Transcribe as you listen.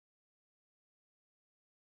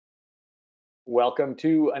Welcome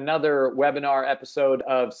to another webinar episode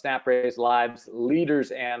of Snap Raise Live's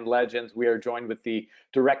Leaders and Legends. We are joined with the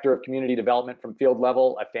Director of Community Development from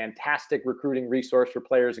FieldLevel, a fantastic recruiting resource for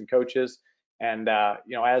players and coaches. And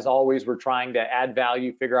as always, we're trying to add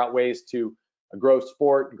value, figure out ways to grow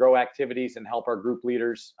sport, grow activities, and help our group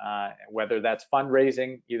leaders, whether that's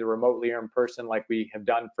fundraising, either remotely or in person, like we have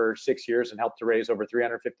done for 6 years and helped to raise over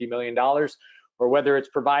 $350 million. Or whether it's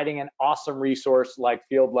providing an awesome resource like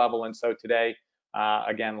FieldLevel. And so today,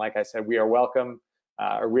 again, like I said, we are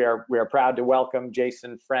proud to welcome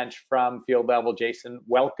Jason French from FieldLevel. Jason,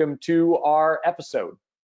 welcome to our episode.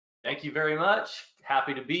 Thank you very much.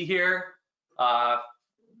 Happy to be here.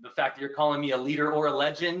 The fact that you're calling me a leader or a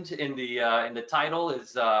legend in the title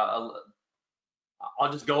is, I'll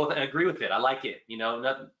just go with it and agree with it. I like it.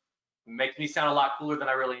 Nothing makes me sound a lot cooler than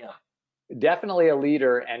I really am. Definitely a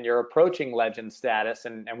leader, and you're approaching legend status,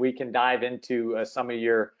 and we can dive into some of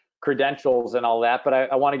your credentials and all that, but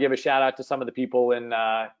I want to give a shout out to some of the people in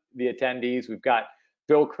the attendees. We've got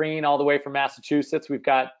Bill Crean all the way from Massachusetts. We've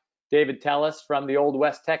got David Tellis from the old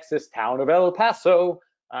West Texas town of El Paso.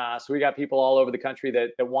 So we got people all over the country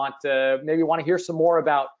that want to hear some more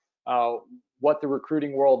about what the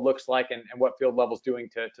recruiting world looks like and what FieldLevel's doing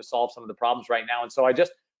to solve some of the problems right now. And so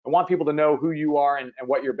I want people to know who you are and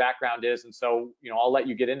what your background is. And so, I'll let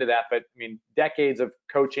you get into that. But I mean, decades of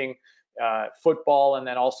coaching football, and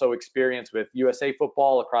then also experience with USA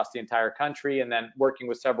football across the entire country, and then working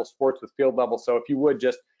with several sports with FieldLevel. So if you would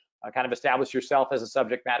just kind of establish yourself as a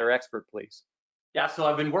subject matter expert, please. Yeah, so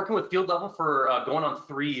I've been working with FieldLevel for going on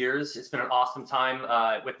 3 years. It's been an awesome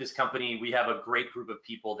time with this company. We have a great group of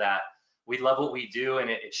people that we love what we do, and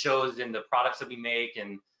it shows in the products that we make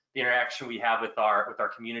and the interaction we have with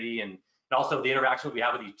our community, and also the interaction we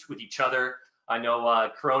have with each other. I know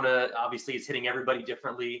Corona obviously is hitting everybody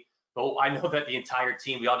differently, but I know that the entire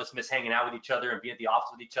team, we all just miss hanging out with each other and being at the office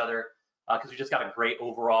with each other, because we just got a great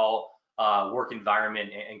overall work environment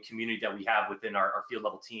and community that we have within our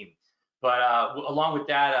FieldLevel team. But along with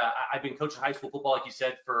that, I've been coaching high school football, like you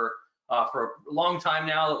said, for a long time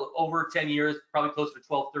now, over 10 years, probably close to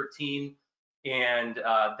 12, 13. And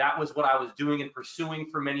that was what I was doing and pursuing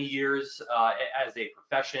for many years as a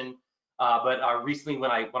profession. But recently,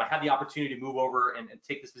 when I had the opportunity to move over and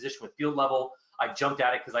take this position with FieldLevel, I jumped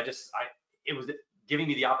at it because it was giving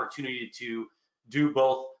me the opportunity to do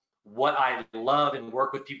both what I love and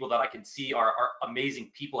work with people that I can see are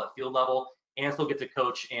amazing people at FieldLevel, and still get to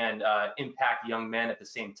coach and impact young men at the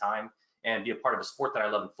same time and be a part of a sport that I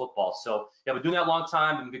love in football. So yeah, I've been doing that a long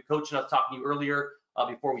time. I've been coaching. I was talking to you earlier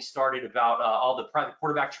before we started about all the private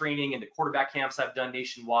quarterback training and the quarterback camps I've done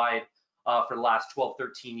nationwide for the last 12,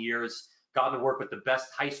 13 years. Gotten to work with the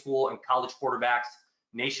best high school and college quarterbacks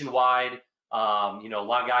nationwide. A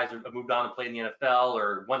lot of guys have moved on to play in the NFL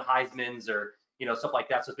or won Heisman's or stuff like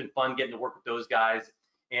that. So it's been fun getting to work with those guys.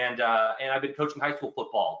 And I've been coaching high school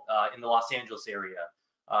football in the Los Angeles area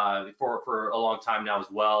for a long time now as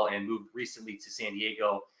well, and moved recently to San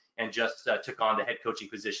Diego and just took on the head coaching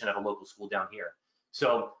position at a local school down here.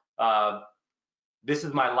 So this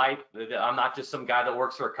is my life. I'm not just some guy that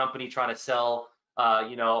works for a company trying to sell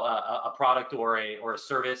a product or a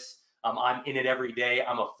service. I'm in it every day.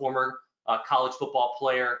 I'm a former college football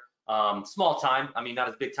player, small time. I mean, not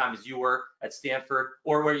as big time as you were at Stanford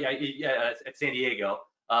or at San Diego.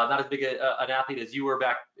 Not as big an athlete as you were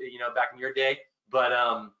back in your day, but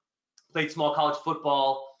played small college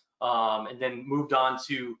football, and then moved on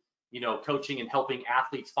to coaching and helping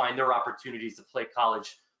athletes find their opportunities to play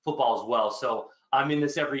college football as well. So I'm in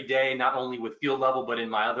this every day, not only with FieldLevel, but in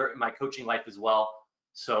my coaching life as well.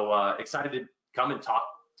 So excited to come and talk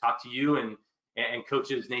to you and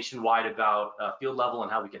coaches nationwide about FieldLevel and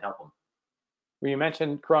how we can help them. Well, you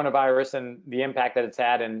mentioned coronavirus and the impact that it's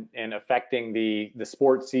had in affecting the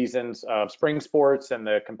sports seasons of spring sports and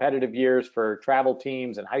the competitive years for travel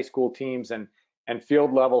teams and high school teams, and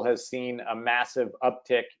FieldLevel has seen a massive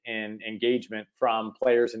uptick in engagement from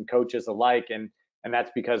players and coaches alike, and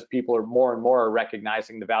that's because people are more and more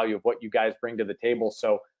recognizing the value of what you guys bring to the table.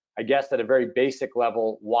 So I guess at a very basic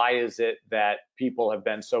level, why is it that people have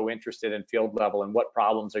been so interested in FieldLevel, and what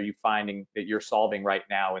problems are you finding that you're solving right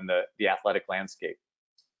now in the athletic landscape?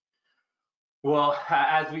 Well,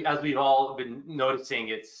 as we've all been noticing,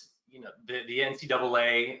 it's the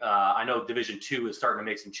NCAA. I know Division II is starting to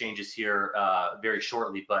make some changes here very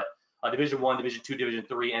shortly, but Division I, Division II, Division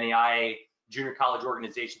III, NAIA, junior college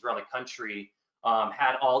organizations around the country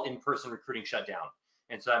had all in-person recruiting shut down.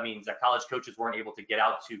 And so that means that college coaches weren't able to get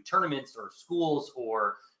out to tournaments or schools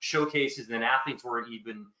or showcases, and then athletes weren't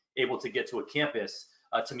even able to get to a campus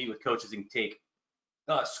to meet with coaches and take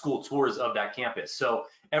school tours of that campus. So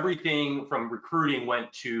everything from recruiting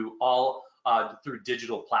went to all through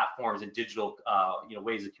digital platforms and digital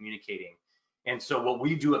ways of communicating. And so what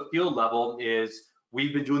we do at FieldLevel is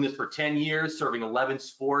we've been doing this for 10 years, serving 11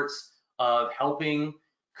 sports, of helping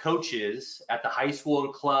coaches at the high school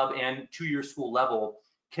and club and two-year school level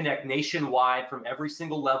connect nationwide from every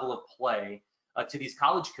single level of play to these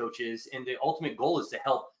college coaches. And the ultimate goal is to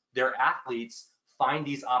help their athletes find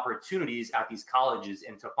these opportunities at these colleges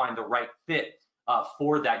and to find the right fit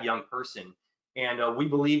for that young person. And we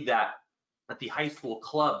believe that the high school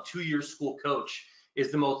club two-year school coach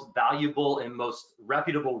is the most valuable and most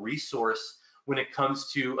reputable resource when it comes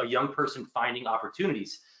to a young person finding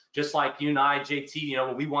opportunities. Just like you and I, JT,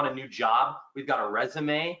 when we want a new job, we've got a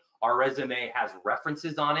resume. Our resume has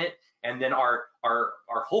references on it, and then our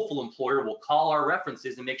hopeful employer will call our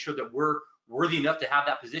references and make sure that we're worthy enough to have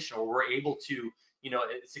that position, or we're able to,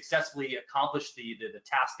 successfully accomplish the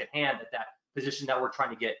task at hand that position that we're trying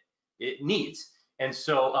to get it needs. And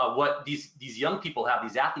so what these young people have,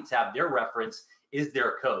 these athletes have, their reference is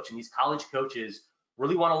their coach. And these college coaches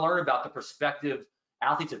really want to learn about the prospective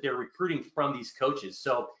athletes that they're recruiting from these coaches.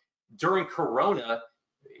 So during Corona,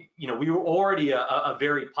 we were already a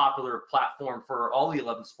very popular platform for all the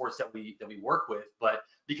 11 sports that we work with, but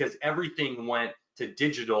because everything went to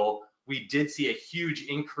digital, we did see a huge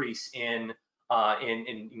increase in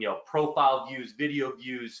profile views, video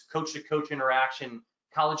views, coach to coach interaction,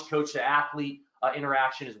 college coach to athlete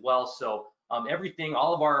interaction as well. So everything,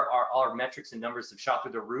 all of our metrics and numbers have shot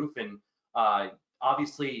through the roof. And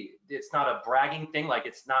obviously, it's not a bragging thing. Like,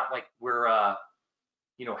 it's not like we're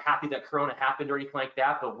happy that Corona happened or anything like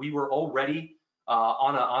that. But we were already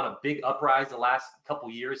on a big uprise the last couple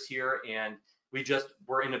years here, and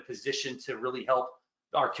we're in a position to really help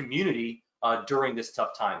our community during this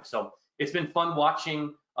tough time. So it's been fun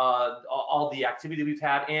watching all the activity we've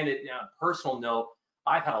had. And on a personal note,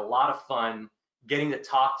 I've had a lot of fun getting to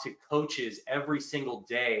talk to coaches every single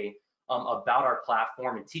day about our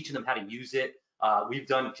platform and teaching them how to use it. We've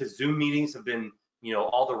done, because Zoom meetings have been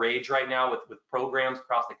all the rage right now with programs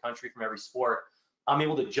across the country from every sport. I'm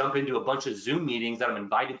able to jump into a bunch of Zoom meetings that I'm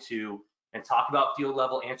invited to and talk about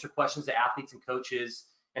FieldLevel, answer questions to athletes and coaches.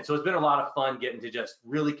 And so it's been a lot of fun getting to just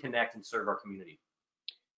really connect and serve our community.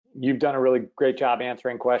 You've done a really great job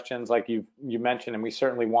answering questions like you mentioned, and we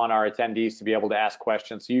certainly want our attendees to be able to ask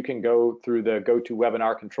questions. So you can go through the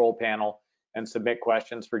GoToWebinar control panel and submit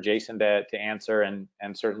questions for Jason to answer, and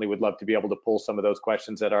certainly would love to be able to pull some of those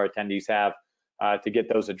questions that our attendees have to get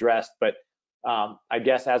those addressed. But I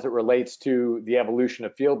guess as it relates to the evolution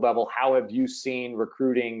of FieldLevel, how have you seen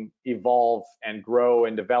recruiting evolve and grow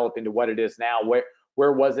and develop into what it is now?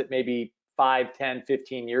 Where was it maybe 5, 10,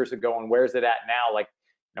 15 years ago, and where's it at now? Like,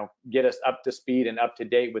 get us up to speed and up to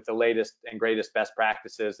date with the latest and greatest best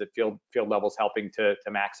practices that FieldLevel is helping to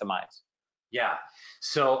maximize. Yeah.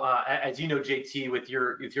 So as you know, JT, with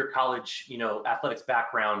your college, athletics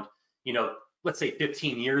background, let's say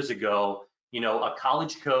 15 years ago, a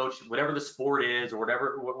college coach, whatever the sport is, or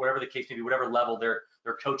whatever the case may be, whatever level they're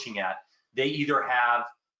coaching at, they either have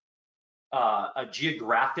a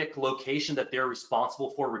geographic location that they're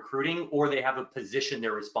responsible for recruiting, or they have a position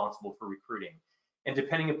they're responsible for recruiting. And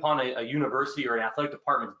depending upon a university or an athletic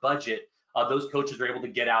department's budget, those coaches are able to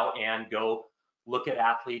get out and go look at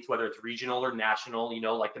athletes, whether it's regional or national,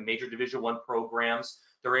 like the major Division I programs.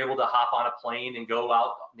 They're able to hop on a plane and go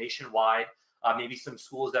out nationwide. Maybe some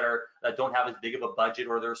schools that don't have as big of a budget,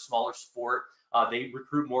 or they're a smaller sport, they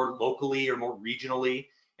recruit more locally or more regionally.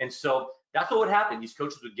 And so that's what would happen. These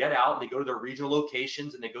coaches would get out and they go to their regional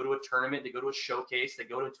locations, and they go to a tournament, they go to a showcase, they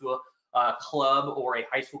go into a club or a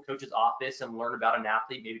high school coach's office and learn about an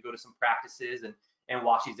athlete, maybe go to some practices and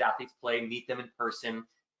watch these athletes play, meet them in person,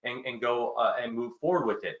 and go and move forward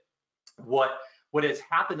with it. What has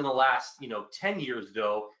happened in the last 10 years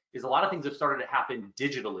though is a lot of things have started to happen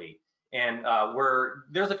digitally, and where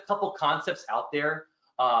there's a couple concepts out there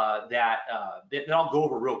that I'll go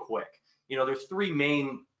over real quick. There's three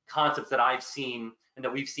main concepts that I've seen and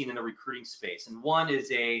that we've seen in the recruiting space, and one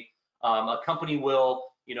is a company will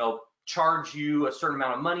charge you a certain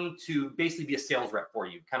amount of money to basically be a sales rep for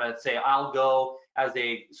you. Kind of say, I'll go as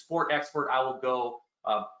a sport expert, I will go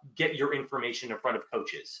get your information in front of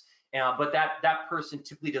coaches. But that person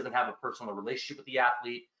typically doesn't have a personal relationship with the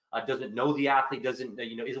athlete, doesn't know the athlete,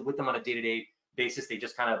 isn't with them on a day-to-day basis. They're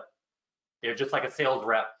just like a sales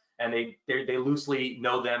rep, and they loosely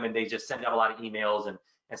know them, and they just send out a lot of emails and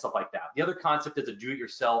stuff like that. The other concept is a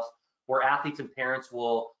do-it-yourself, where athletes and parents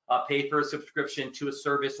will pay for a subscription to a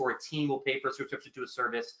service, or a team will pay for a subscription to a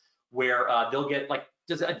service, where they'll get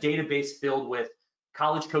just a database filled with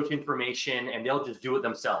college coach information, and they'll just do it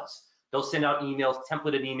themselves. They'll send out emails,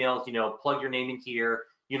 templated emails, plug your name in here,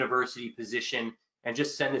 university, position, and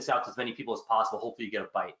just send this out to as many people as possible. Hopefully you get a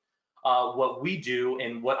bite. What we do,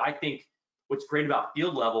 and what I think what's great about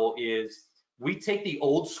FieldLevel, is we take the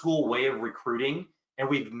old school way of recruiting and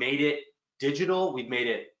we've made it digital, we've made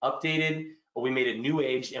it updated, we made it new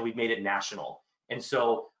age, and we've made it national. And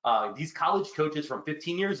so these college coaches from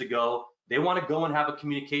 15 years ago, they want to go and have a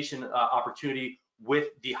communication opportunity with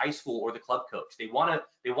the high school or the club coach. They want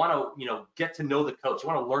to get to know the coach. They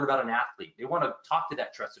want to learn about an athlete. They want to talk to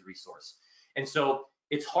that trusted resource. And so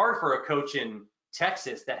it's hard for a coach in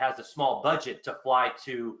Texas that has a small budget to fly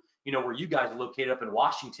to, where you guys are located up in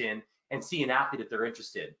Washington, and see an athlete if they're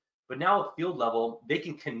interested. But now at FieldLevel, they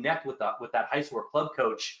can connect with that high school or club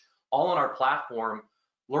coach all on our platform,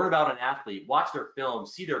 learn about an athlete, watch their film,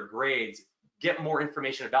 see their grades, get more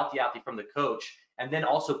information about the athlete from the coach, and then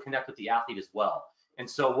also connect with the athlete as well. And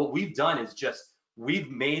so what we've done is we've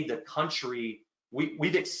made the country,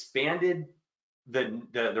 we've expanded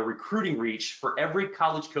the recruiting reach for every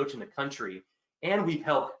college coach in the country, and we've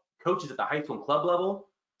helped coaches at the high school and club level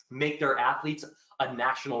make their athletes a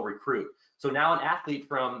national recruit. So now an athlete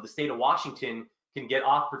from the state of Washington can get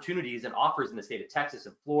opportunities and offers in the state of Texas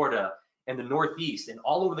and Florida and the Northeast and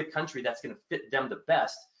all over the country that's going to fit them the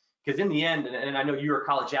best. Because in the end, and I know you're a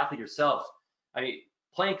college athlete yourself, I mean,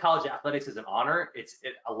 playing college athletics is an honor. It's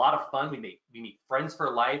a lot of fun. We meet friends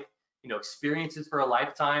for life, experiences for a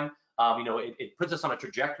lifetime. It puts us on a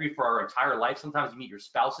trajectory for our entire life. Sometimes you meet your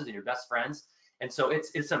spouses and your best friends. And so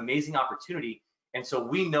it's an amazing opportunity. And so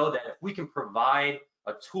we know that if we can provide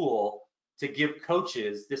a tool to give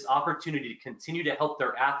coaches this opportunity to continue to help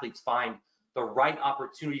their athletes find the right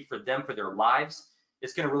opportunity for them for their lives,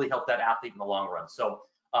 it's going to really help that athlete in the long run. So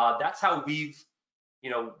that's how we've,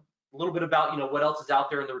 a little bit about, what else is out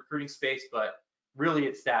there in the recruiting space, but really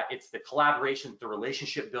it's the collaboration, the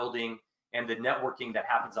relationship building, and the networking that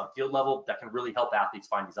happens on FieldLevel that can really help athletes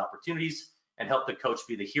find these opportunities and help the coach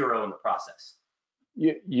be the hero in the process.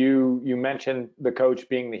 You mentioned the coach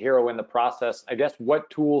being the hero in the process. I guess what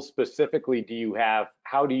tools specifically do you have?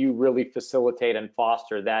 How do you really facilitate and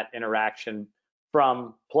foster that interaction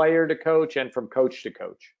from player to coach and from coach to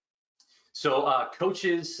coach? So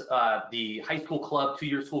coaches, the high school club,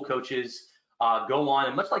 2-year school coaches go on,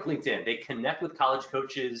 and much like LinkedIn, they connect with college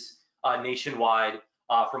coaches nationwide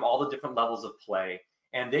from all the different levels of play,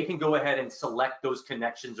 and they can go ahead and select those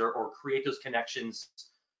connections or create those connections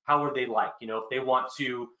however they like. If they want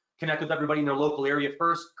to connect with everybody in their local area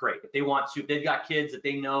first, great. If they've got kids that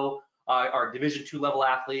they know are Division II level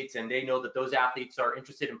athletes, and they know that those athletes are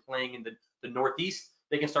interested in playing in the Northeast,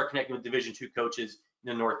 they can start connecting with Division II coaches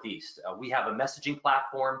in the Northeast. We have a messaging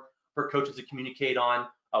platform for coaches to communicate on.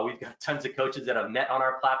 We've got tons of coaches that have met on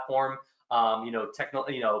our platform,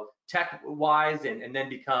 tech-wise, and then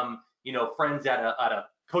become, friends at a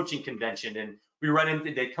coaching convention. And we run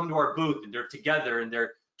into, they come to our booth and they're together, and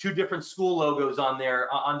they're 2 different school logos on their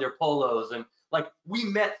polos, and like, we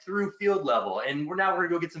met through FieldLevel, and we're gonna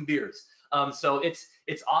go get some beers. So it's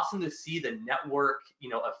awesome to see the network,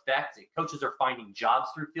 effect. Coaches are finding jobs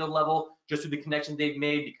through FieldLevel just through the connections they've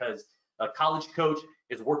made, because a college coach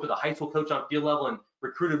has worked with a high school coach on FieldLevel and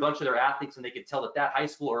recruited a bunch of their athletes, and they could tell that high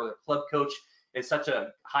school or their club coach is such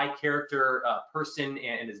a high character person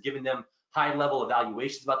and has given them high level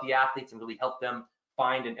evaluations about the athletes and really helped them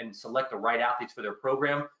find and select the right athletes for their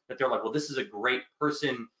program, that they're like, well, this is a great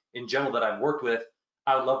person in general that I've worked with.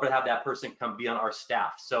 I would love to have that person come be on our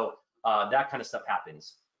staff. So that kind of stuff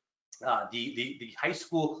happens. The high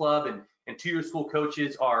school club and 2-year school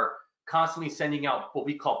coaches are constantly sending out what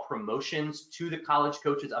we call promotions to the college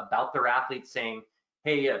coaches about their athletes, saying,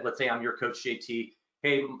 hey, let's say I'm your coach, JT.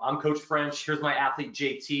 Hey, I'm Coach French. Here's my athlete,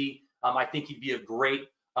 JT. I think he'd be a great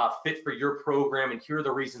fit for your program, and here are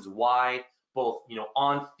the reasons why, both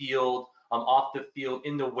on field, off the field,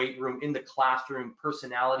 in the weight room, in the classroom,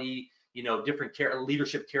 personality, different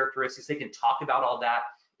leadership characteristics. They can talk about all that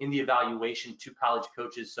in the evaluation to college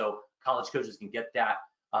coaches, so college coaches can get that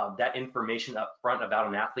information up front about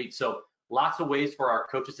an athlete. So lots of ways for our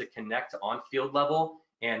coaches to connect on FieldLevel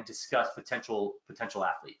and discuss potential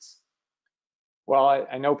athletes. Well,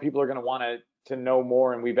 I know people are going to want to know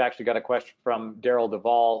more, and we've actually got a question from Daryl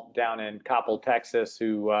Duvall down in Coppell, Texas,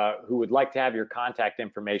 who would like to have your contact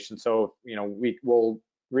information. So we'll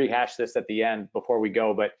rehash this at the end before we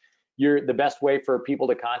go, but you're the best way for people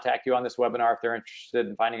to contact you on this webinar if they're interested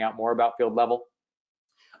in finding out more about FieldLevel.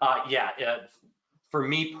 For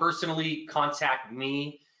me personally, contact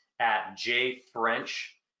me at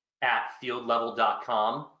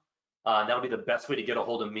jfrench@fieldlevel.com. That'll be the best way to get a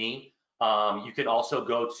hold of me. You can also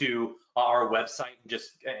go to our website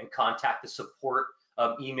and contact the support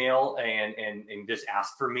email and just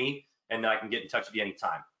ask for me, and then I can get in touch with you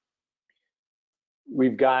anytime.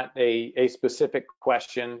 We've got a specific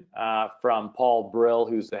question from Paul Brill,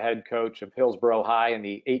 who's the head coach of Hillsborough High and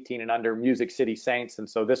the 18 and under Music City Saints. And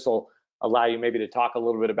so this will allow you maybe to talk a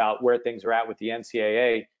little bit about where things are at with the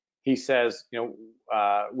NCAA. He says,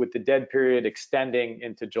 with the dead period extending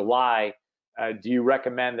into July, do you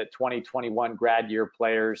recommend that 2021 grad year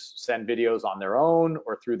players send videos on their own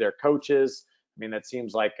or through their coaches? I mean, that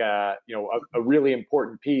seems like a really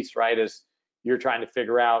important piece, right? As you're trying to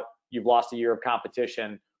figure out, you've lost a year of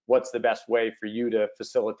competition, what's the best way for you to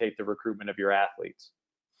facilitate the recruitment of your athletes?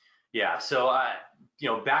 Yeah, so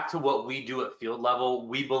back to what we do at FieldLevel,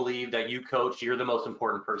 we believe that you, coach, you're the most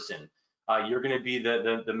important person. You're going to be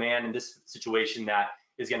the man in this situation that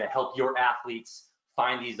is going to help your athletes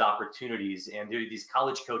find these opportunities. And these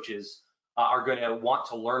college coaches are going to want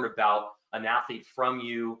to learn about an athlete from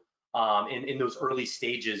you in those early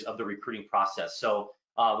stages of the recruiting process. So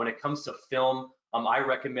when it comes to film, I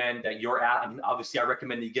recommend that obviously I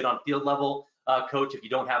recommend that you get on FieldLevel, coach. If you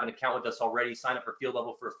don't have an account with us already, sign up for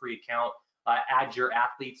FieldLevel for a free account. Add your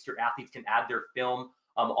athletes. Your athletes can add their film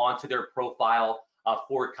onto their profile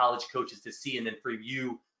for college coaches to see, and then for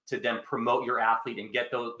you to then promote your athlete and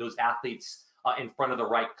get those athletes in front of the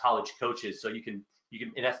right college coaches, so you can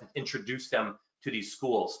in essence introduce them to these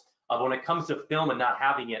schools. When it comes to film and not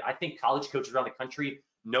having it, I think college coaches around the country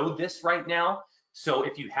know this right now. So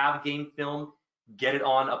if you have game film, get it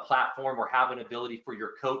on a platform or have an ability for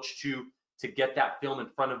your coach to get that film in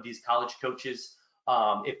front of these college coaches.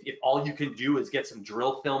 If all you can do is get some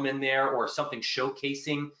drill film in there or something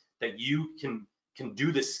showcasing that you can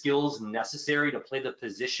do the skills necessary to play the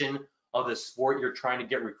position of the sport you're trying to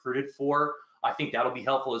get recruited for, I think that'll be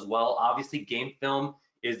helpful as well. Obviously, game film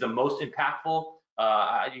is the most impactful.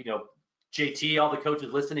 JT, all the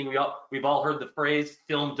coaches listening, we've all heard the phrase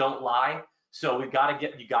 "film don't lie." So you got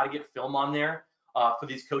to get film on there for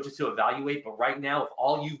these coaches to evaluate. But right now, if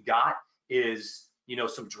all you've got is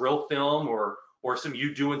some drill film or some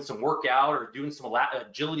you doing some workout or doing some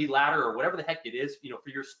agility ladder or whatever the heck it is, for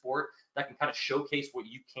your sport that can kind of showcase what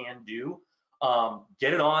you can do,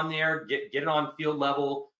 get it on there, get it on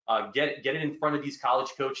FieldLevel, get it in front of these college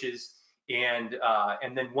coaches, and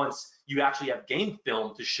then once you actually have game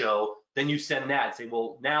film to show, then you send that and say,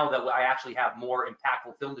 well, now that I actually have more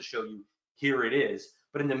impactful film to show you, here it is.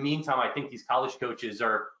 But in the meantime, I think these college coaches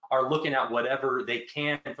are looking at whatever they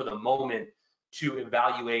can for the moment to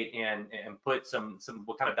evaluate and put some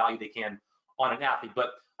what kind of value they can on an athlete.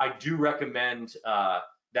 But I do recommend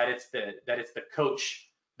that it's the coach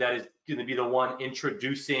that is going to be the one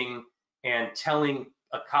introducing and telling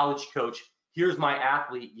a college coach, here's my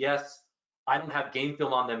athlete. Yes, I don't have game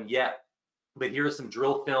film on them yet, but here's some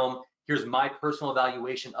drill film. Here's my personal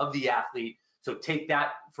evaluation of the athlete. So take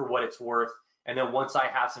that for what it's worth. And then once I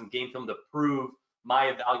have some game film to prove my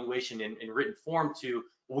evaluation in written form to,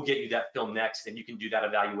 we'll get you that film next, and you can do that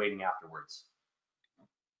evaluating afterwards.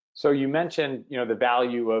 So you mentioned, the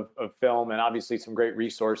value of film and obviously some great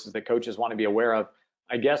resources that coaches want to be aware of.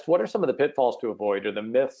 I guess, what are some of the pitfalls to avoid or the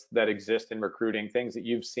myths that exist in recruiting, things that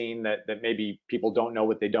you've seen that maybe people don't know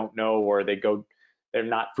what they don't know, or they're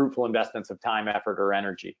not fruitful investments of time, effort, or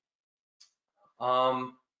energy?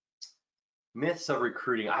 Myths of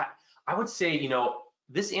recruiting. I would say,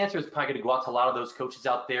 this answer is probably going to go out to a lot of those coaches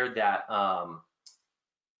out there that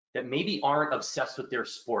that maybe aren't obsessed with their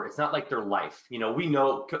sport. It's not like their life. We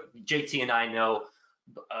know, JT and I know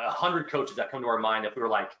 100 coaches that come to our mind if we were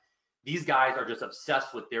like, these guys are just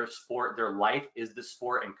obsessed with their sport. Their life is the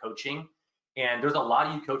sport and coaching. And there's a lot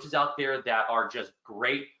of you coaches out there that are just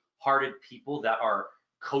great-hearted people that are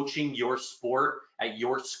coaching your sport at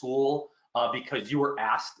your school because you were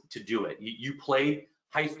asked to do it. You played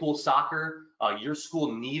high school soccer. Your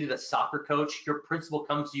school needed a soccer coach. Your principal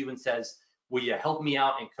comes to you and says, will you help me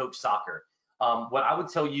out and coach soccer? What I would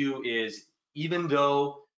tell you is, even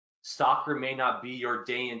though soccer may not be your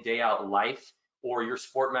day in, day out life, or your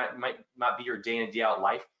sport might not be your day in, day out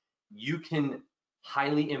life, you can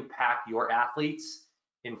highly impact your athletes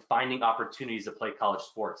in finding opportunities to play college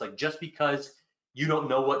sports. Like, just because you don't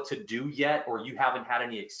know what to do yet, or you haven't had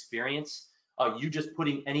any experience, you just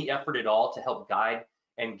putting any effort at all to help guide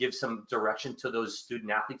and give some direction to those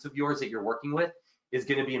student athletes of yours that you're working with is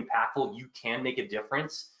going to be impactful. You can make a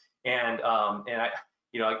difference. And I'm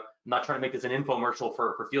not trying to make this an infomercial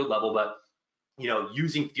for FieldLevel, but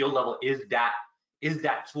using FieldLevel is that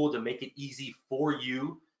tool to make it easy for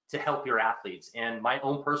you to help your athletes. And my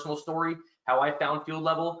own personal story, how I found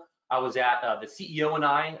FieldLevel, I was at the CEO and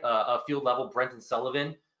I of FieldLevel, Brenton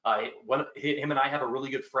Sullivan. Him and I have a really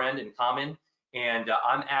good friend in common, and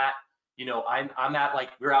I'm at, like,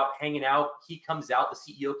 we're out hanging out. He comes out, the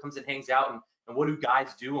CEO comes and hangs out, and what do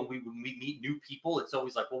guys do when we meet new people? It's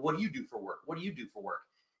always like, well, what do you do for work? What do you do for work?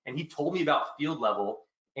 And he told me about FieldLevel,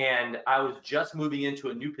 and I was just moving into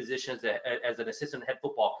a new position as an assistant head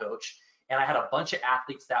football coach, and I had a bunch of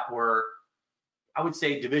athletes that were, I would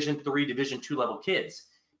say, Division III, Division II level kids.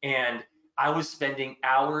 And I was spending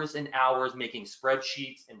hours and hours making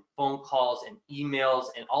spreadsheets and phone calls and emails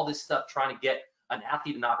and all this stuff trying to get an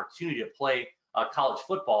athlete an opportunity to play college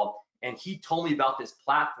football. And he told me about this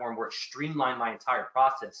platform where it streamlined my entire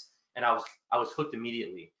process, and I was hooked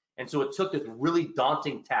immediately. And so it took this really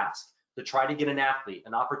daunting task to try to get an athlete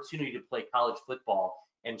an opportunity to play college football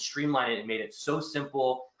and streamline it and made it so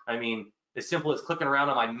simple. I mean, as simple as clicking around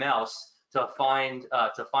on my mouse to find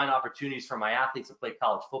opportunities for my athletes to play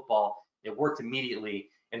college football. It worked immediately.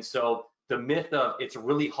 And so the myth of it's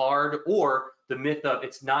really hard, or the myth of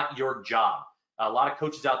it's not your job. A lot of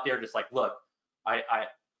coaches out there just like, look,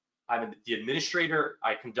 I'm the administrator,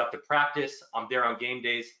 I conduct a practice, I'm there on game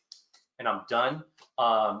days, and I'm done.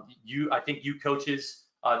 I think you coaches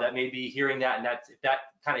that may be hearing that, and if that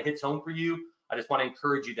kind of hits home for you, I just want to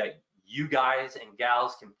encourage you that you guys and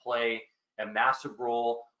gals can play a massive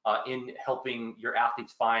role in helping your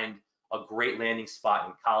athletes find a great landing spot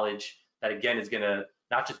in college that, again, is going to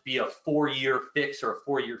not just be a 4-year fix or a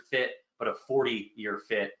 4-year fit, but a 40-year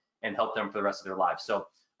fit, and help them for the rest of their lives. So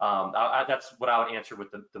that's what I would answer with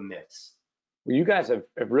the myths. Well, you guys have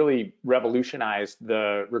really revolutionized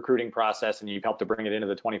the recruiting process, and you've helped to bring it into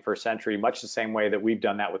the 21st century, much the same way that we've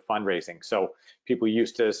done that with fundraising. So people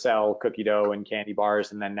used to sell cookie dough and candy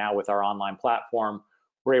bars, and then now with our online platform,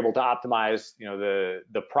 we're able to optimize,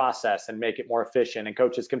 the process and make it more efficient, and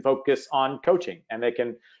coaches can focus on coaching, and they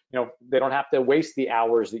can, they don't have to waste the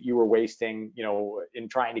hours that you were wasting, in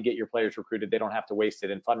trying to get your players recruited. They don't have to waste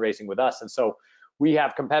it in fundraising with us. And so we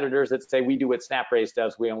have competitors that say we do what SnapRaise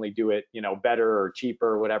does, we only do it, better or cheaper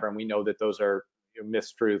or whatever, and we know that those are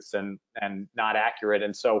mistruths and not accurate.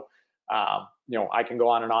 And so I can go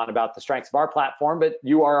on and on about the strengths of our platform, but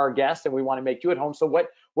you are our guest and we want to make you at home. So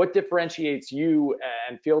what differentiates you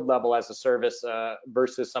and FieldLevel as a service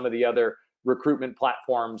versus some of the other recruitment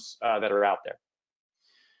platforms that are out there?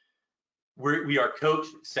 We are coach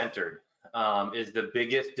centered, is the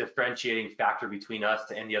biggest differentiating factor between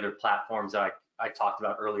us and the other platforms that I talked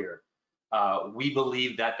about earlier. We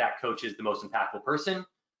believe that coach is the most impactful person.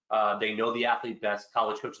 They know the athlete best.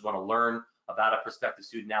 College coaches want to learn about a prospective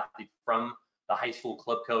student athlete from the high school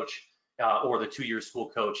club coach or the 2-year school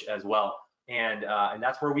coach as well. And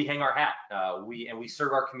that's where we hang our hat. We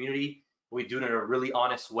serve our community. We do it in a really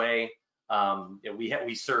honest way.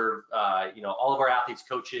 We serve all of our athletes,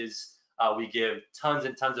 coaches. We give tons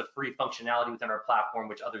and tons of free functionality within our platform,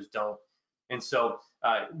 which others don't. And so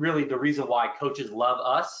really the reason why coaches love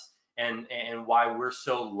us and why we're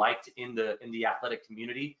so liked in the athletic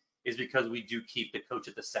community is because we do keep the coach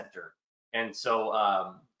at the center. And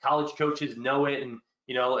so college coaches know it, and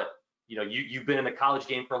you've been in the college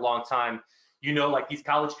game for a long time. Like these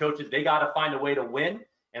college coaches, they got to find a way to win,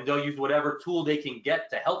 and they'll use whatever tool they can get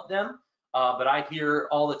to help them. But I hear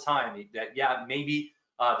all the time that maybe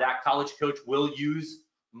that college coach will use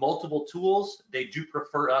multiple tools. They do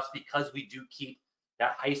prefer us because we do keep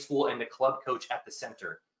that high school and the club coach at the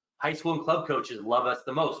center. High school and club coaches love us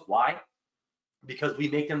the most. Why? Because we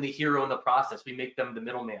make them the hero in the process. We make them the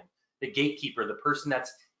middleman, the gatekeeper, the person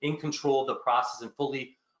that's in control of the process and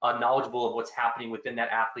fully knowledgeable of what's happening within that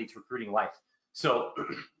athlete's recruiting life. So,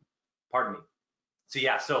 pardon me. So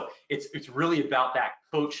yeah, so it's really about that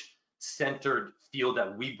coach-centered feel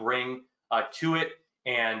that we bring to it,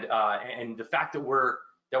 and the fact that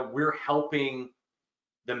we're helping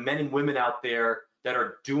the men and women out there that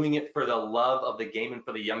are doing it for the love of the game and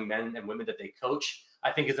for the young men and women that they coach,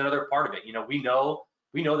 I think is another part of it. We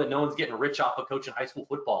know that no one's getting rich off of coaching high school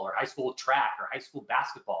football or high school track or high school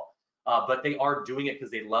basketball, but they are doing it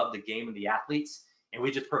because they love the game and the athletes, and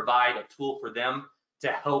we just provide a tool for them to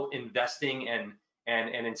help investing and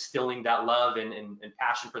instilling that love and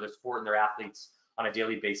passion for the sport and their athletes on a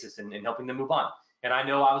daily basis, and helping them move on. And I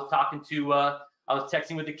know I was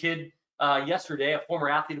texting with a kid yesterday, a former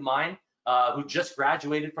athlete of mine who just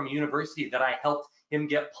graduated from a university that I helped him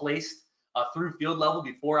get placed through FieldLevel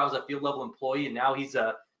before I was a FieldLevel employee, and now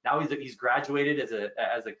he's graduated as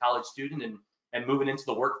a college student and moving into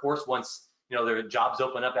the workforce once their jobs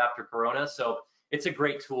open up after Corona. So it's a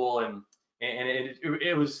great tool, and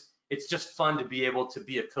it's just fun to be able to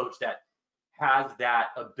be a coach that has that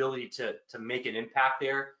ability to make an impact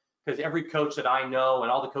there, because every coach that I know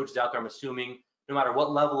and all the coaches out there, I'm assuming, no matter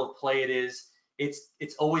what level of play it is,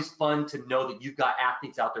 it's always fun to know that you've got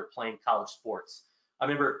athletes out there playing college sports. I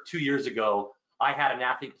remember 2 years ago, I had an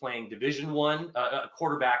athlete playing Division One, a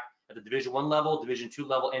quarterback at the Division One level, Division Two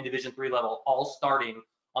level, and Division Three level, all starting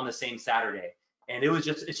on the same Saturday. And it's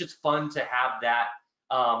just fun to have that,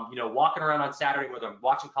 walking around on Saturday, whether I'm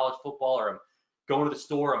watching college football or I'm going to the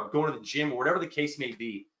store, I'm going to the gym, or whatever the case may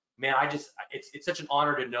be. Man, it's such an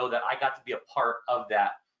honor to know that I got to be a part of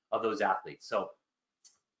that, of those athletes. So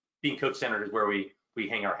being coach centered is where we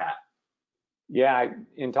hang our hat. Yeah,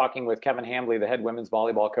 in talking with Kevin Hambley, the head women's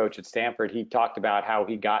volleyball coach at Stanford, he talked about how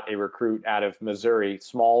he got a recruit out of Missouri,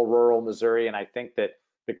 small rural Missouri, and I think that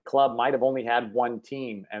the club might have only had one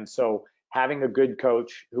team. And so having a good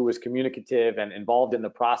coach who was communicative and involved in the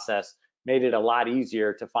process made it a lot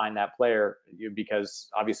easier to find that player, because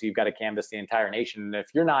obviously you've got to canvass the entire nation. And if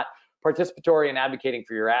you're not participatory and advocating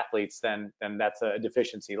for your athletes, then that's a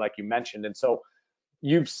deficiency, like you mentioned. And so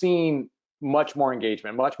you've seen much more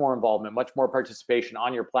engagement, much more involvement, much more participation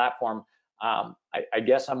on your platform. I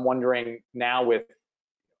guess I'm wondering now, with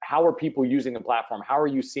how are people using the platform? How are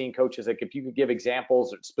you seeing coaches? Like, if you could give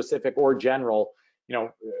examples, specific or general,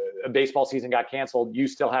 a baseball season got canceled, you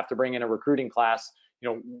still have to bring in a recruiting class.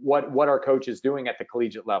 What are coaches doing at the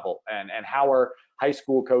collegiate level, and how are high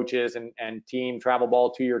school coaches and team travel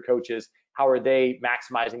ball 2-year coaches, how are they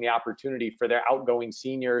maximizing the opportunity for their outgoing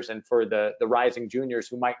seniors and for the rising juniors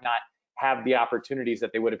who might not have the opportunities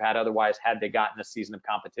that they would have had otherwise had they gotten a season of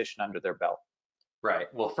competition under their belt? Right.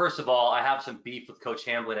 Well, first of all, I have some beef with Coach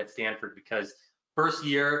Hamblin at Stanford, because first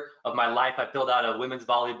year of my life, I filled out a women's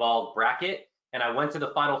volleyball bracket, and I went to the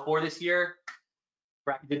Final Four this year.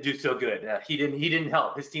 Bracket didn't do so good. He didn't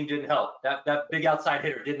help. His team didn't help. That big outside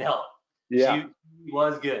hitter didn't help. Yeah. She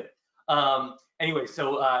was good. Anyway,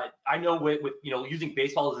 so I know with using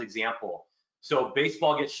baseball as an example. So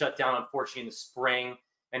baseball gets shut down, unfortunately, in the spring,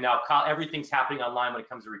 and now everything's happening online when it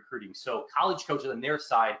comes to recruiting. So college coaches on their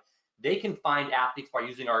side, they can find athletes by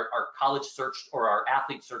using our college search or our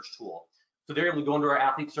athlete search tool. So they're able to go into our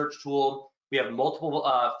athlete search tool. We have multiple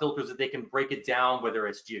filters that they can break it down, whether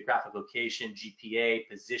it's geographic location, GPA,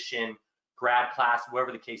 position, grad class,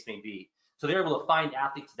 whatever the case may be. So they're able to find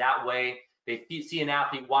athletes that way. They see an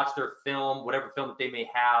athlete, watch their film, whatever film that they may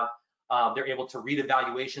have. They're able to read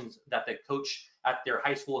evaluations that the coach at their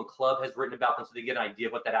high school and club has written about them, so they get an idea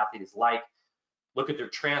of what that athlete is like. Look at their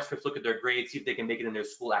transcripts, look at their grades, see if they can make it in their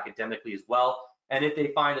school academically as well. And if they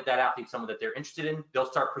find that athlete's someone that they're interested in, they'll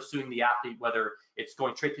start pursuing the athlete, whether it's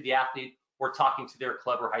going straight to the athlete or talking to their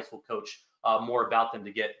club or high school coach more about them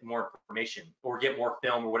to get more information or get more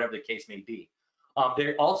film or whatever the case may be.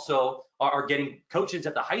 They also are getting coaches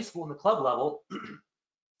at the high school and the club level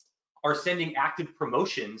are sending active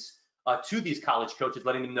promotions to these college coaches,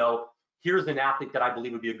 letting them know, here's an athlete that I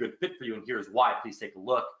believe would be a good fit for you, and here's why. Please take a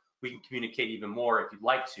look. We can communicate even more if you'd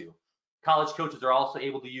like to. College coaches are also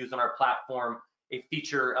able to use on our platform a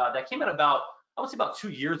feature that came out about, I would say about 2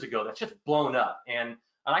 years ago, that's just blown up. And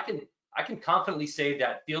I can confidently say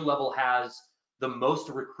that FieldLevel has the most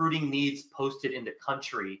recruiting needs posted in the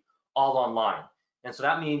country, all online. And so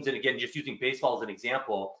that means, and again, just using baseball as an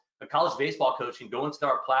example, a college baseball coach can go into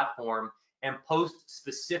our platform and post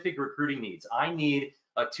specific recruiting needs. I need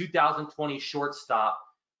a 2020 shortstop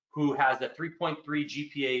who has a 3.3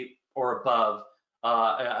 GPA or above,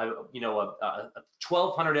 a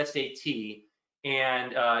 1200 SAT,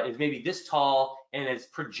 and is maybe this tall and is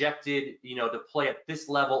projected, to play at this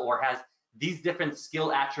level, or has these different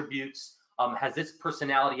skill attributes, has this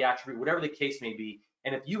personality attribute, whatever the case may be.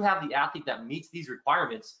 And if you have the athlete that meets these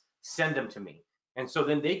requirements, send them to me. And so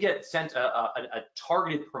then they get sent a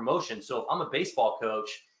targeted promotion. So if I'm a baseball coach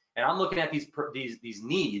and I'm looking at these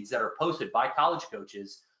needs that are posted by college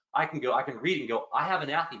coaches, I can read and go, I have an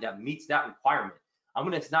athlete that meets that requirement. I'm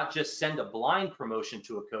going to not just send a blind promotion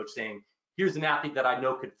to a coach saying, here's an athlete that I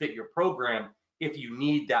know could fit your program if you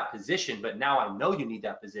need that position, but now I know you need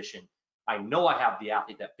that position. I know I have the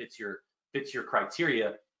athlete that fits your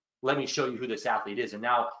criteria. Let me show you who this athlete is. And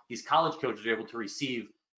now these college coaches are able to receive,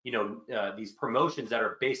 these promotions that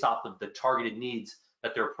are based off of the targeted needs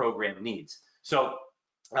that their program needs. So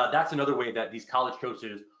that's another way that these college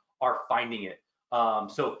coaches are finding it.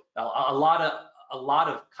 So a lot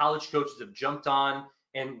of college coaches have jumped on,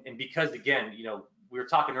 and because, again, we were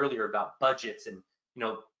talking earlier about budgets and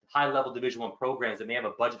high-level Division I programs that may have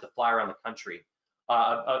a budget to fly around the country.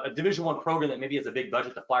 A Division I program that maybe has a big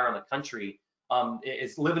budget to fly around the country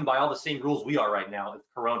is living by all the same rules we are right now with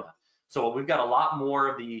Corona. So we've got a lot more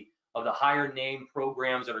of the higher name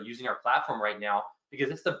programs that are using our platform right now,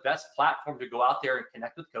 because it's the best platform to go out there and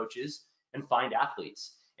connect with coaches and find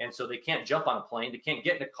athletes. And so they can't jump on a plane, they can't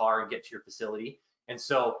get in a car and get to your facility. And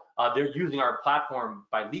so they're using our platform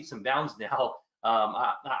by leaps and bounds now.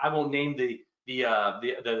 I won't name the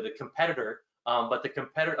competitor, but the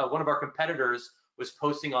competitor, one of our competitors was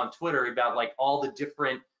posting on Twitter about like all the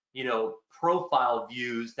different, profile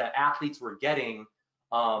views that athletes were getting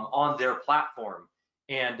on their platform,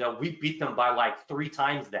 and we beat them by like 3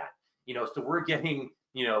 times that. So we're getting,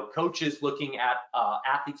 coaches looking at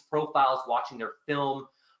athletes' profiles, watching their film,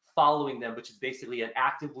 following them, which is basically an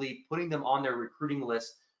actively putting them on their recruiting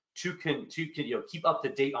list to keep up to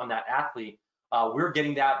date on that athlete. We're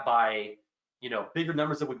getting that by bigger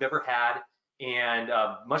numbers than we've ever had, and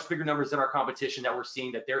much bigger numbers than our competition that we're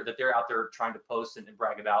seeing that they're out there trying to post and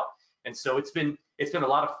brag about. And so it's been a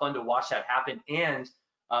lot of fun to watch that happen. And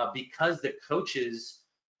because the coaches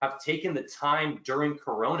have taken the time during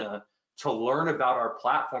Corona to learn about our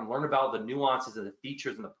platform, learn about the nuances and the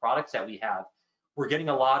features and the products that we have, we're getting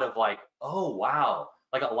a lot of like, oh wow,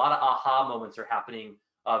 like a lot of aha moments are happening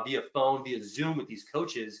via phone, via Zoom with these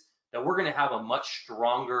coaches, that we're going to have a much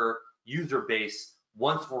stronger user base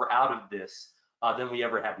once we're out of this than we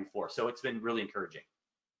ever had before. So it's been really encouraging.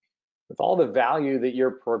 With all the value that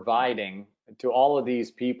you're providing to all of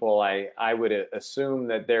these people, I would assume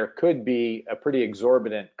that there could be a pretty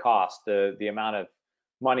exorbitant cost. The amount of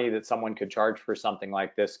money that someone could charge for something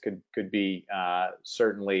like this could be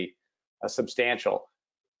certainly substantial.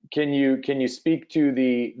 Can you speak to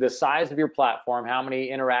the size of your platform, how many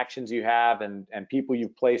interactions you have, and people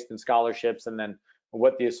you've placed in scholarships, and then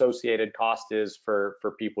what the associated cost is for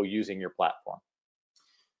people using your platform?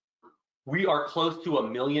 We are close to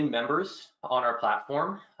 1 million members on our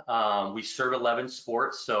platform. We serve 11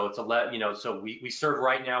 sports, so it's 11. So we serve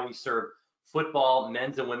right now. We serve football,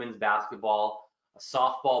 men's and women's basketball,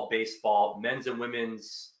 softball, baseball, men's and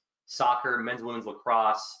women's soccer, men's and women's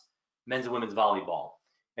lacrosse, men's and women's volleyball.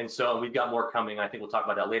 And so we've got more coming. I think we'll talk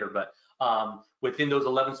about that later. But within those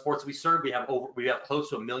 11 sports we serve, we have close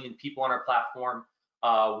to 1 million people on our platform.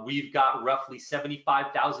 We've got roughly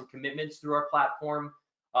 75,000 commitments through our platform,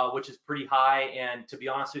 which is pretty high. And to be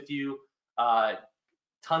honest with you,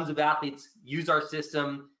 tons of athletes use our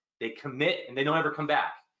system, they commit, and they don't ever come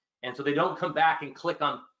back. And so they don't come back and click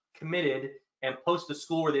on committed and post the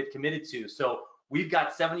school where they've committed to. So we've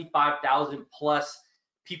got 75,000 plus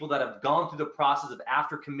people that have gone through the process of,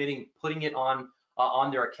 after committing, putting it on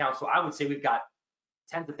their account. So I would say we've got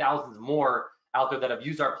tens of thousands more out there that have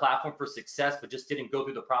used our platform for success, but just didn't go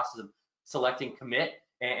through the process of selecting commit,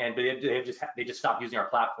 and they just stopped using our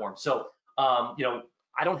platform. So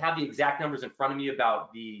I don't have the exact numbers in front of me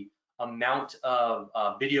about the amount of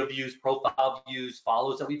video views, profile views,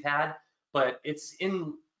 follows that we've had, but it's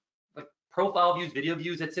in like profile views, video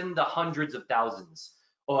views, it's in the hundreds of thousands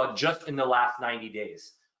just in the last 90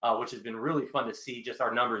 days, which has been really fun to see. Just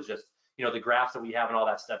our numbers, just the graphs that we have and all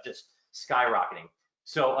that stuff just skyrocketing.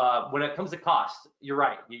 So when it comes to cost, you're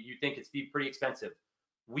right. You think it's pretty expensive.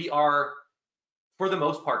 We are, for the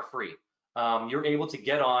most part, free. You're able to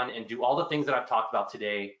get on and do all the things that I've talked about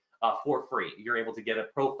today for free. You're able to get a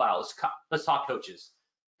profile. Let's talk coaches.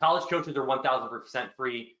 College coaches are 1,000%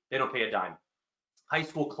 free. They don't pay a dime. High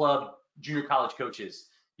school, club, junior college coaches,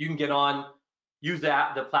 you can get on, use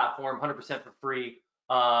the platform 100% for free.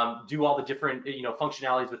 Do all the different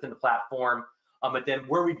functionalities within the platform. But then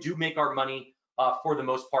where we do make our money for the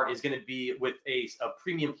most part is going to be with a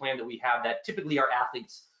premium plan that we have that typically our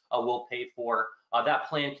athletes will pay for. That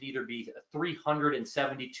plan can either be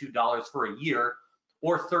 $372 for a year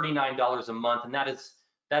or $39 a month, and that is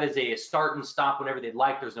a start and stop whenever they'd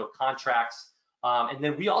like. There's no contracts. And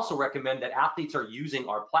then we also recommend that athletes are using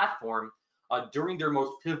our platform during their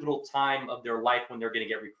most pivotal time of their life, when they're going to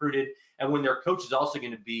get recruited, and when their coach is also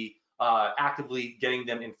going to be actively getting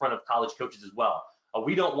them in front of college coaches as well.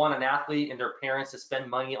 We don't want an athlete and their parents to spend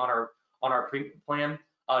money on our premium plan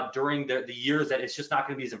during the years that it's just not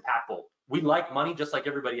going to be as impactful. We like money just like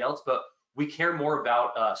everybody else, but we care more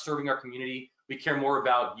about serving our community. We care more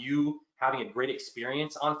about you having a great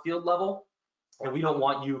experience on FieldLevel, and we don't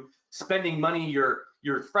want you spending money your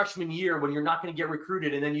freshman year when you're not going to get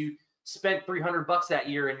recruited, and then you spent $300 that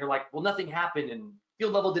year and you're like, well, nothing happened and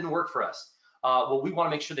FieldLevel didn't work for us. Well, we want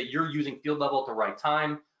to make sure that you're using FieldLevel at the right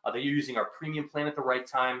time, that you're using our premium plan at the right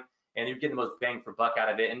time, and you're getting the most bang for buck out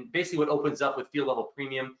of it. And basically what opens up with FieldLevel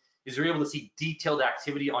Premium is you're able to see detailed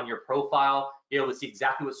activity on your profile. You're able to see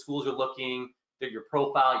exactly what schools are looking, your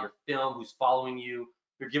profile, your film, who's following you.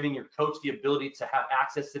 You're giving your coach the ability to have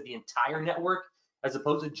access to the entire network as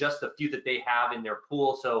opposed to just a few that they have in their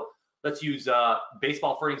pool. So let's use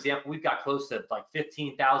baseball for an example. We've got close to like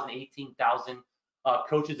 15,000, 18,000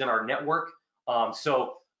 coaches in our network. If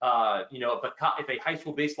a high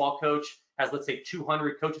school baseball coach has, let's say,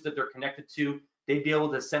 200 coaches that they're connected to, they'd be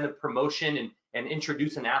able to send a promotion and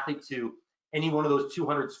introduce an athlete to any one of those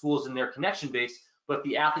 200 schools in their connection base. But if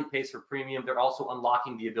the athlete pays for premium, they're also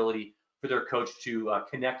unlocking the ability for their coach to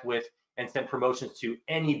connect with and send promotions to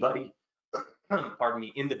anybody, pardon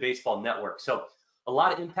me, in the baseball network. So a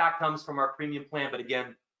lot of impact comes from our premium plan, but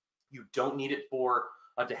again, you don't need it for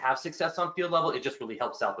to have success on field level. It just really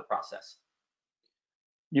helps out the process.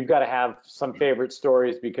 You've got to have some favorite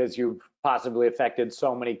stories because you've possibly affected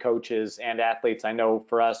so many coaches and athletes. I know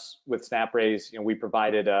for us with Snap Raise, we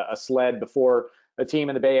provided a sled before a team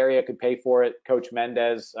in the Bay Area could pay for it. Coach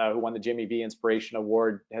Mendez, who won the Jimmy V Inspiration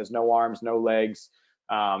Award, has no arms, no legs.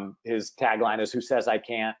 His tagline is "Who says I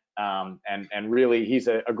can't?" And really, he's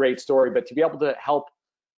a great story. But to be able to help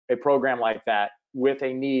a program like that with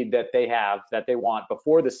a need that they have, that they want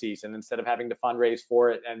before the season, instead of having to fundraise for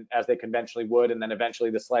it and as they conventionally would, and then eventually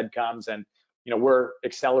the sled comes, and we're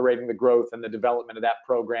accelerating the growth and the development of that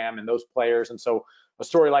program and those players. And so a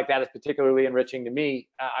story like that is particularly enriching to me.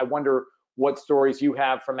 I wonder what stories you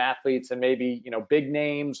have from athletes and maybe big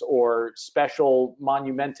names or special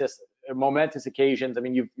momentous occasions. I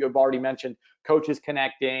mean, you've already mentioned coaches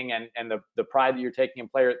connecting and the pride that you're taking in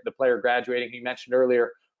the player graduating. You mentioned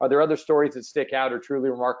earlier. Are there other stories that stick out or truly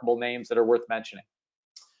remarkable names that are worth mentioning?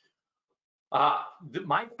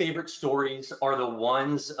 My favorite stories are the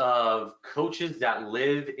ones of coaches that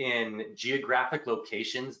live in geographic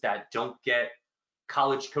locations that don't get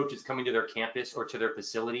college coaches coming to their campus or to their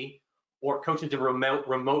facility, or coaches in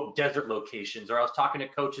remote desert locations. Or I was talking to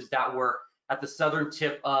coaches that were at the southern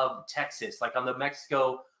tip of Texas, like on the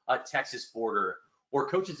Mexico-Texas border, or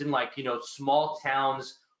coaches in small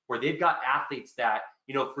towns where they've got athletes that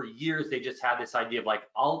for years they just had this idea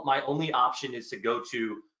of my only option is to go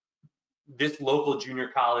to this local junior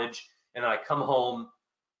college, and then I come home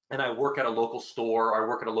and I work at a local store or I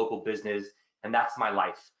work at a local business, and that's my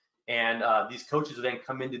life. And these coaches will then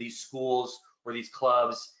come into these schools or these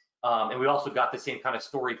clubs, and we also got the same kind of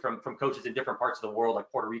story from coaches in different parts of the world,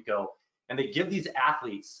 like Puerto Rico, and they give these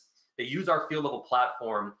athletes, they use our FieldLevel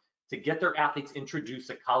platform to get their athletes introduced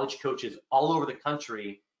to college coaches all over the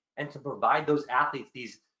country, and to provide those athletes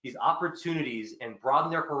these opportunities and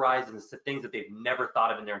broaden their horizons to things that they've never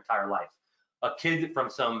thought of in their entire life. A kid from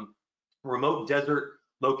some remote desert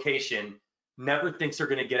location never thinks they're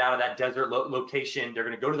going to get out of that desert location. They're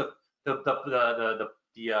going to go to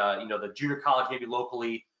the junior college, maybe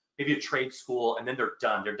locally, maybe a trade school, and then they're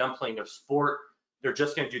done. They're done playing their sport. They're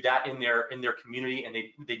just going to do that in their community, and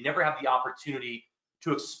they never have the opportunity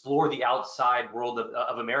to explore the outside world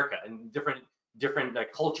of America and different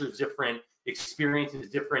cultures, different experiences,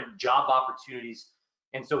 different job opportunities.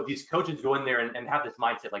 And so these coaches go in there and have this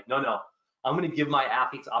mindset like, no, I'm going to give my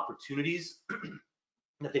athletes opportunities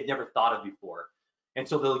that they've never thought of before. And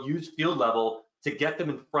so they'll use FieldLevel to get them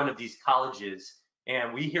in front of these colleges.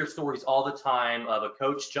 And we hear stories all the time of a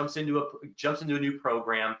coach jumps into a new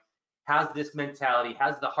program, has this mentality,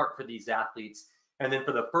 has the heart for these athletes, and then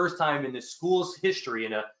for the first time in the school's history,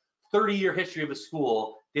 in a 30-year history of a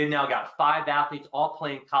school, they've now got 5 athletes all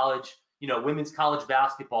playing college, women's college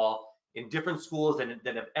basketball in different schools that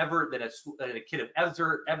a kid have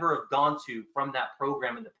ever have gone to from that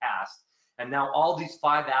program in the past. And now all these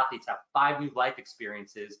 5 athletes have 5 new life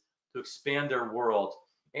experiences to expand their world.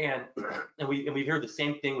 And we hear the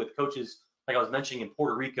same thing with coaches, like I was mentioning in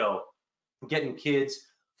Puerto Rico, getting kids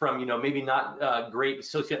from maybe not great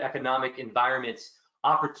socioeconomic environments,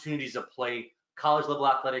 opportunities to play college level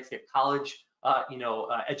athletics, get college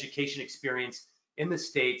education experience in the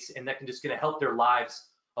States, and that can just going to help their lives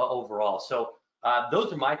overall. So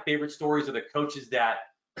those are my favorite stories, of the coaches that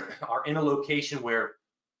are in a location where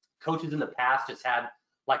coaches in the past just had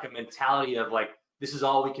like a mentality of like, this is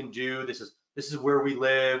all we can do, this is where we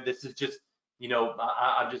live, this is just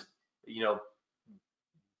I'm just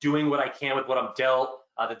doing what I can with what I'm dealt.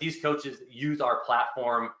 That these coaches use our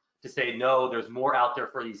platform to say, no, there's more out there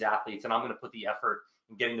for these athletes, and I'm going to put the effort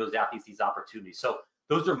in getting those athletes these opportunities. So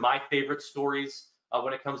those are my favorite stories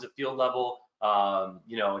when it comes to FieldLevel.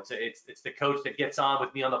 It's the coach that gets on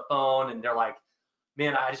with me on the phone, and they're like,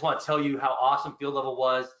 man, I just want to tell you how awesome FieldLevel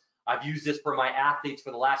was. I've used this for my athletes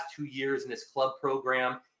for the last 2 years in this club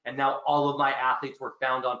program, and now all of my athletes were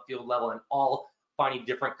found on FieldLevel and all finding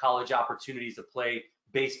different college opportunities to play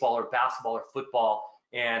baseball or basketball or football.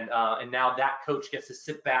 And now that coach gets to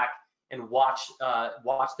sit back and watch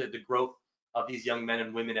the growth of these young men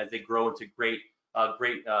and women as they grow into great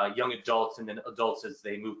young adults, and then adults as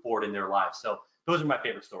they move forward in their lives. So those are my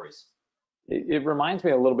favorite stories. It reminds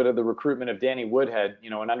me a little bit of the recruitment of Danny Woodhead,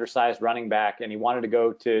 an undersized running back, and he wanted to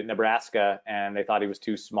go to Nebraska, and they thought he was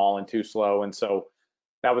too small and too slow. And so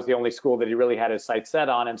that was the only school that he really had his sights set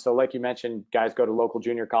on. And so, like you mentioned, guys go to local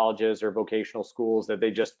junior colleges or vocational schools that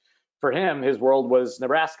they just, for him, his world was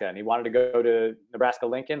Nebraska, and he wanted to go to Nebraska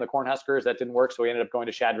Lincoln, the Cornhuskers. That didn't work, so he ended up going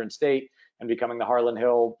to Chadron State and becoming the Harlan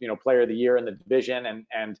Hill, Player of the Year in the division.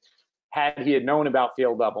 And had he had known about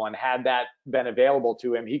FieldLevel and had that been available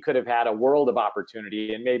to him, he could have had a world of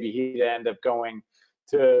opportunity, and maybe he'd end up going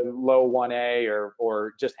to low 1A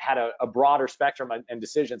or just had a broader spectrum and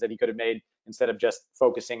decisions that he could have made instead of just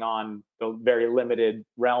focusing on the very limited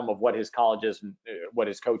realm of what his colleges, what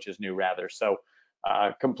his coaches knew rather. So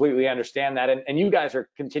completely understand that. And you guys are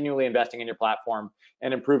continually investing in your platform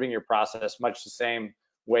and improving your process much the same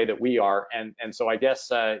way that we are. And so I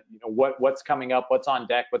guess, what's coming up, what's on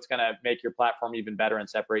deck, what's going to make your platform even better and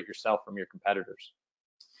separate yourself from your competitors?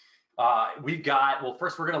 Well,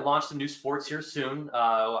 first we're going to launch some new sports here soon.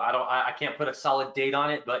 I can't put a solid date on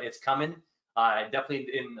it, but it's coming. Definitely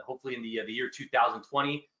hopefully in the year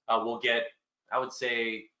 2020, we'll get, I would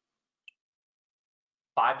say,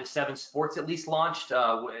 5 to 7 sports at least launched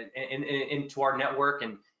into our network,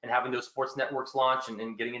 and having those sports networks launch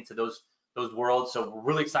and getting into those worlds. So we're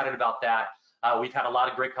really excited about that. We've had a lot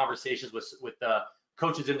of great conversations with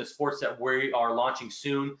coaches in the sports that we are launching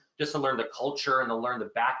soon, just to learn the culture and to learn the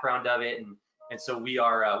background of it. And so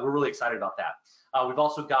we're really excited about that. We've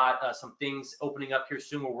also got some things opening up here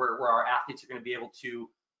soon where our athletes are going to be able to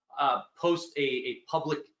post a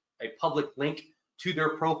public link to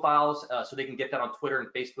their profiles, so they can get that on Twitter and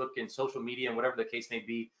Facebook and social media and whatever the case may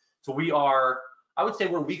be. So I would say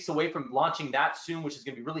we're weeks away from launching that soon, which is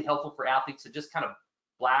going to be really helpful for athletes to just kind of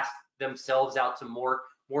blast themselves out to more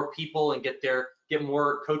people and get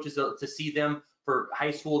more coaches to see them, for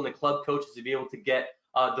high school and the club coaches to be able to get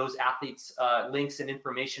those athletes links and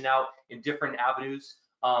information out in different avenues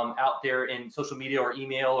out there in social media or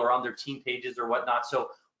email or on their team pages or whatnot.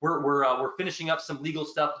 So we're finishing up some legal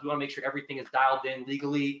stuff. We want to make sure everything is dialed in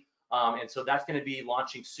legally, and so that's going to be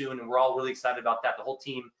launching soon, and we're all really excited about that. The whole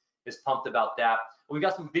team is pumped about that. We've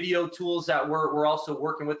got some video tools that we're also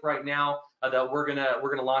working with right now that we're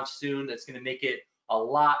gonna launch soon. That's gonna make it a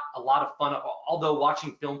lot of fun. Although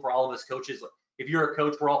watching film for all of us coaches, if you're a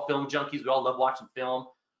coach, we're all film junkies. We all love watching film,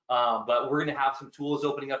 but we're gonna have some tools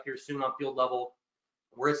opening up here soon on FieldLevel,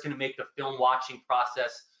 where it's gonna make the film watching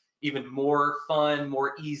process even more fun,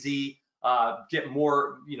 more easy, get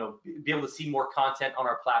more, be able to see more content on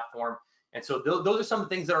our platform. And so those are some of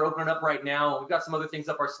the things that are opening up right now. We've got some other things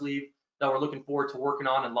up our sleeve that we're looking forward to working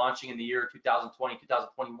on and launching in the year 2020,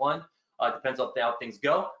 2021. Depends on how things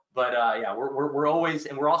go. But yeah, we're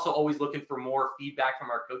also always looking for more feedback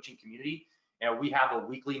from our coaching community. And we have a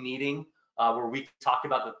weekly meeting where we talk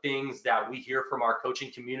about the things that we hear from our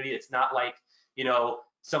coaching community. It's not like,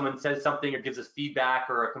 someone says something or gives us feedback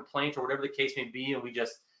or a complaint or whatever the case may be, and we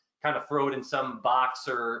just kind of throw it in some box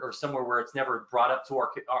or somewhere where it's never brought up to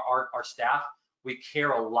our staff. We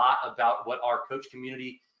care a lot about what our coach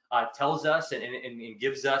community tells us and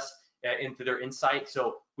gives us into their insight.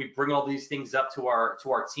 So we bring all these things up to our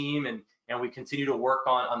team, and we continue to work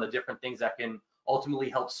on the different things that can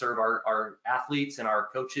ultimately help serve our athletes and our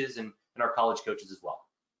coaches and our college coaches as well.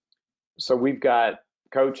 So we've got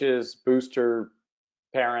coaches, booster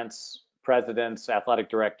parents, presidents, athletic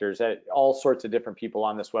directors, all sorts of different people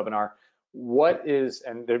on this webinar.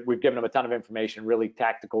 And we've given them a ton of information, really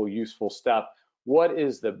tactical, useful stuff. What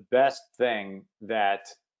is the best thing that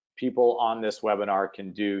people on this webinar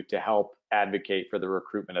can do to help advocate for the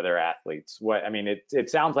recruitment of their athletes? It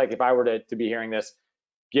sounds like if I were to be hearing this,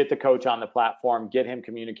 get the coach on the platform, get him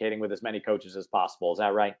communicating with as many coaches as possible. Is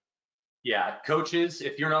that right? Yeah, coaches,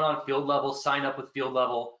 if you're not on FieldLevel, sign up with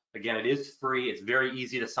FieldLevel. Again, it is free. It's very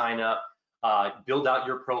easy to sign up. Build out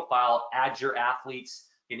your profile, add your athletes,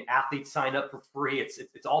 and athletes sign up for free.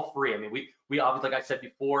 It's all free. We obviously, like I said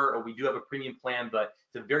before, we do have a premium plan, but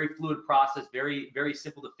it's a very fluid process, very, very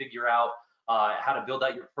simple to figure out how to build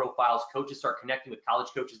out your profiles. Coaches start connecting with college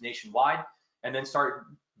coaches nationwide, and then start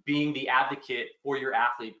being the advocate for your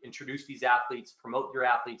athlete. Introduce these athletes, promote your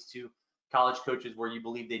athletes to college coaches where you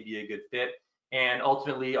believe they'd be a good fit. And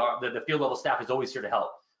ultimately, the FieldLevel staff is always here to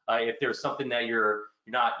help. If there's something that you're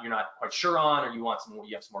not quite sure on, or you have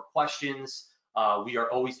some more questions, we are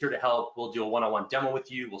always here to help. We'll do a one-on-one demo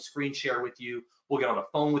with you. We'll screen share with you. We'll get on the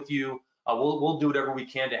phone with you. We'll do whatever we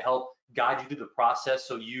can to help guide you through the process,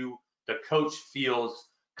 so the coach, feels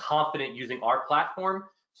confident using our platform.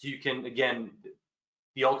 So you can, again,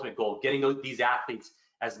 the ultimate goal, getting these athletes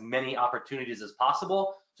as many opportunities as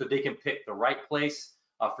possible, so they can pick the right place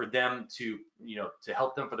for them to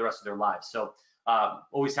help them for the rest of their lives. So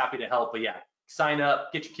always happy to help. But yeah, sign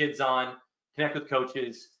up, get your kids on, connect with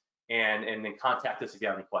coaches, and then contact us if you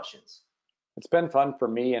have any questions. It's been fun for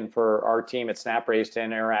me and for our team at SnapRaise to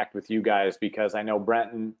interact with you guys, because I know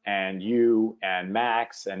Brenton and you and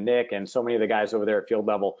Max and Nick and so many of the guys over there at Field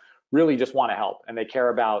Level really just want to help, and they care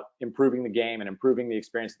about improving the game and improving the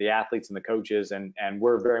experience of the athletes and the coaches. And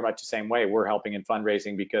we're very much the same way. We're helping in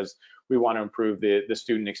fundraising because we want to improve the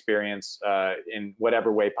student experience in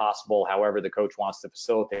whatever way possible, however the coach wants to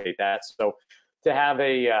facilitate that. So to have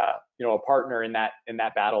a a partner in that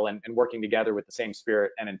battle, and working together with the same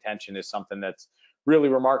spirit and intention, is something that's really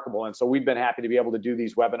remarkable. And so we've been happy to be able to do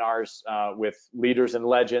these webinars with leaders and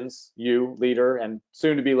legends, you leader and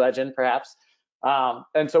soon to be legend perhaps.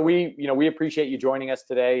 And so we appreciate you joining us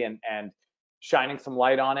today, and shining some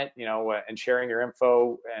light on it, and sharing your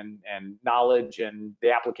info and knowledge and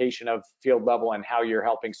the application of Field Level, and how you're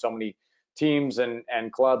helping so many teams and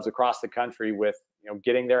clubs across the country with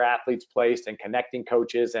getting their athletes placed and connecting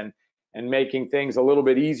coaches, and making things a little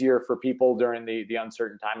bit easier for people during the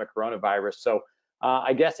uncertain time of coronavirus. So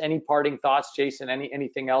I guess any parting thoughts, Jason?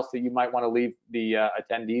 Anything else that you might want to leave the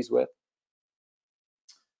attendees with?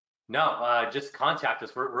 No, just contact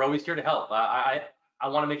us. We're always here to help. I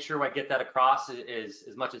want to make sure I get that across as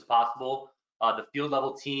much as possible. The Field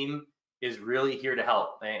Level team is really here to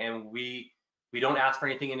help, and we don't ask for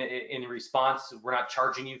anything in response. We're not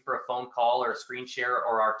charging you for a phone call or a screen share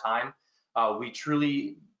or our time. We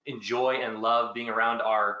truly enjoy and love being around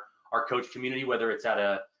our coach community, whether it's at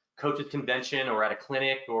a coaches convention or at a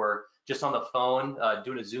clinic or just on the phone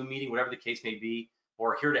doing a Zoom meeting, whatever the case may be.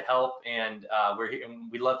 We're here to help, and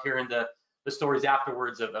we love hearing the stories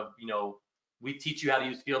afterwards of we teach you how to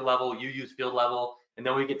use Field Level, you use Field Level, and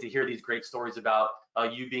then we get to hear these great stories about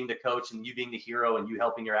you being the coach and you being the hero and you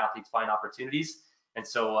helping your athletes find opportunities. And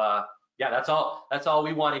so yeah, that's all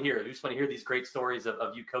we want to hear. We just want to hear these great stories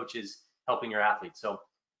of you coaches helping your athletes. So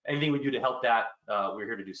anything we do to help that, we're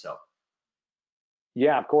here to do so.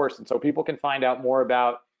 Yeah, of course. And so people can find out more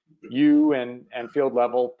about you and Field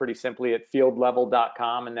Level pretty simply at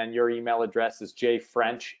fieldlevel.com, and then your email address is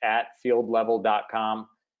jfrench@fieldlevel.com.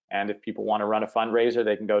 And if people want to run a fundraiser,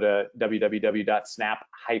 they can go to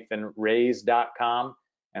www.snap-raise.com,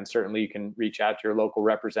 and certainly you can reach out to your local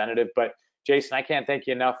representative. But Jason, I can't thank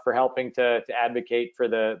you enough for helping to advocate for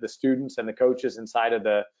the students and the coaches inside of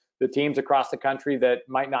the teams across the country that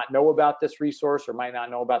might not know about this resource, or might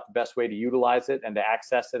not know about the best way to utilize it and to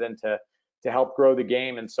access it, and to help grow the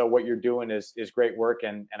game. And so what you're doing is great work,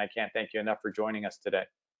 and I can't thank you enough for joining us today.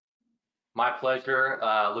 My pleasure.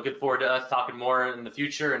 Looking forward to us talking more in the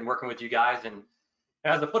future and working with you guys. And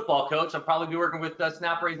as a football coach, I'll probably be working with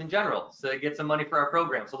SnapRaise in general to get some money for our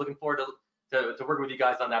program. So looking forward to working with you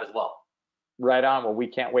guys on that as well. Right on. Well, we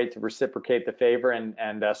can't wait to reciprocate the favor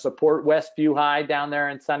and support Westview High down there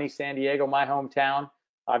in sunny San Diego, my hometown.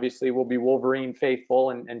 Obviously, we'll be Wolverine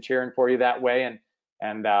faithful and cheering for you that way. And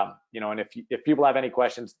if people have any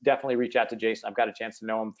questions, definitely reach out to Jason. I've got a chance to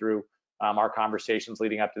know him through our conversations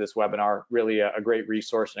leading up to this webinar. Really a great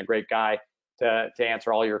resource and a great guy to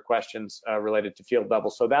answer all your questions related to Field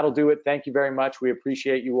Level. So that'll do it. Thank you very much. We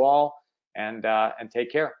appreciate you all, and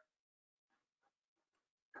take care.